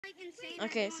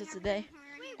Okay, so today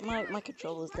my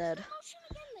controller's dead.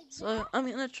 So I'm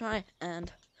gonna try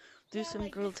and do some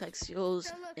grill tech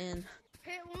skills in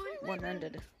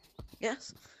one-handed.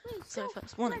 Yes. So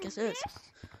first one, I guess it is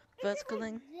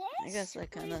verticaling. I guess I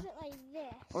kinda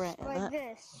right at that.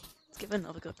 Let's give it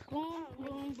another go. Boom,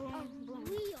 boom, boom, boom.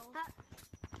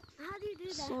 How do you do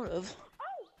that? Sort of.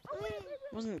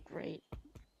 Wasn't great.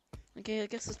 Okay, I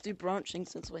guess let's do branching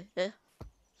since we're here.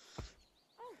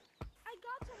 I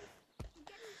got some.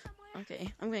 Getting somewhere.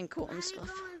 Okay, I'm getting caught and stuff.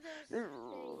 Thing?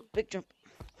 Big jump.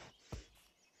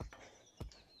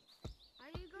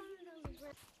 How do you go into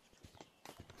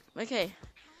the Okay.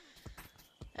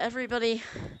 Everybody,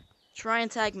 try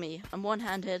and tag me. I'm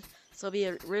one-handed, so it'll be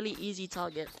a really easy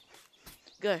target.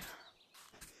 Go.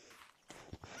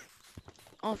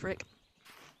 Oh, frick.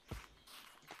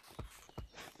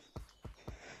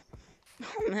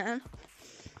 Oh, man.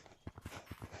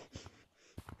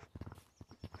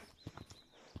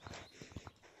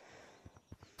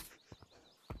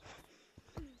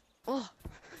 Oh,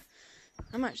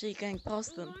 I'm actually going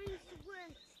past them.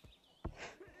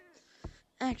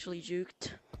 Actually juked.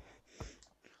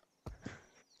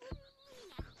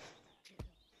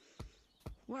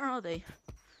 Where are they?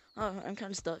 Oh, I'm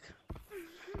kind of stuck.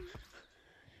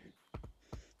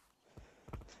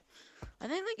 I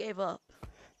think they gave up.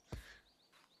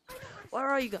 Where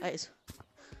are you guys?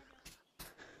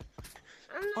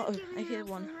 Uh-oh, I hear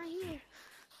one.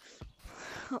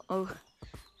 Uh-oh.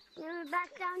 Never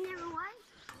back down, never what?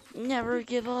 Never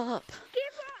give up.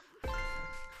 Give up!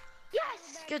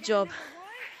 Yes! Good job.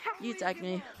 You tagged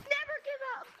me. Never give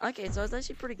up! Okay, so I was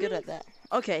actually pretty good at that.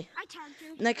 Okay, I tagged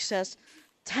you. next test.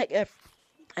 Tag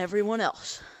everyone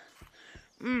else.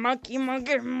 Monkey,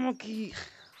 monkey, monkey.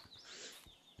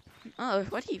 Oh,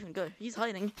 where'd he even go? He's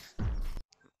hiding.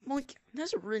 Monkey,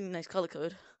 that's a really nice color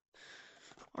code.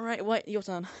 Alright, wait, your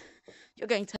turn. You're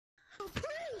going to... Oh,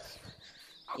 please!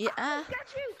 Yeah. Got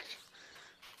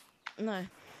you! No.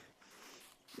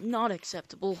 Not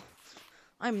acceptable.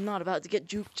 I'm not about to get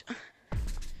juked.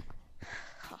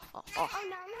 Oh,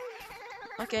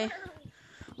 no. Okay.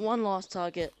 One last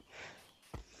target.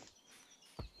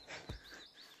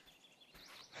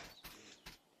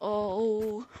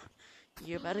 Oh.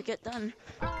 You better get done.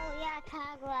 Oh, yeah,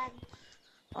 tag lag.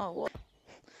 Oh, what?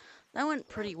 That went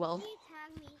pretty well. Can you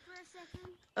tag me for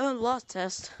a second? Last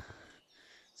test.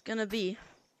 It's gonna be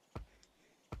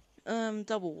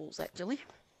double walls actually.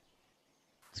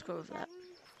 Let's go with that.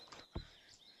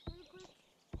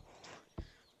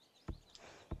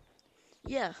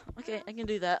 Yeah, okay, I can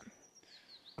do that.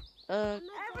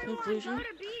 Conclusion.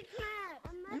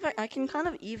 In fact, I can kind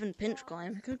of even pinch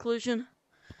climb. Conclusion.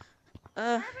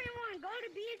 Everyone, go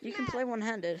to beach You can play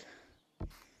one-handed.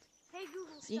 Hey,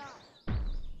 Google, See? stop.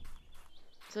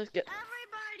 So good.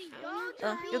 Everybody, go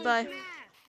to beach Goodbye. map.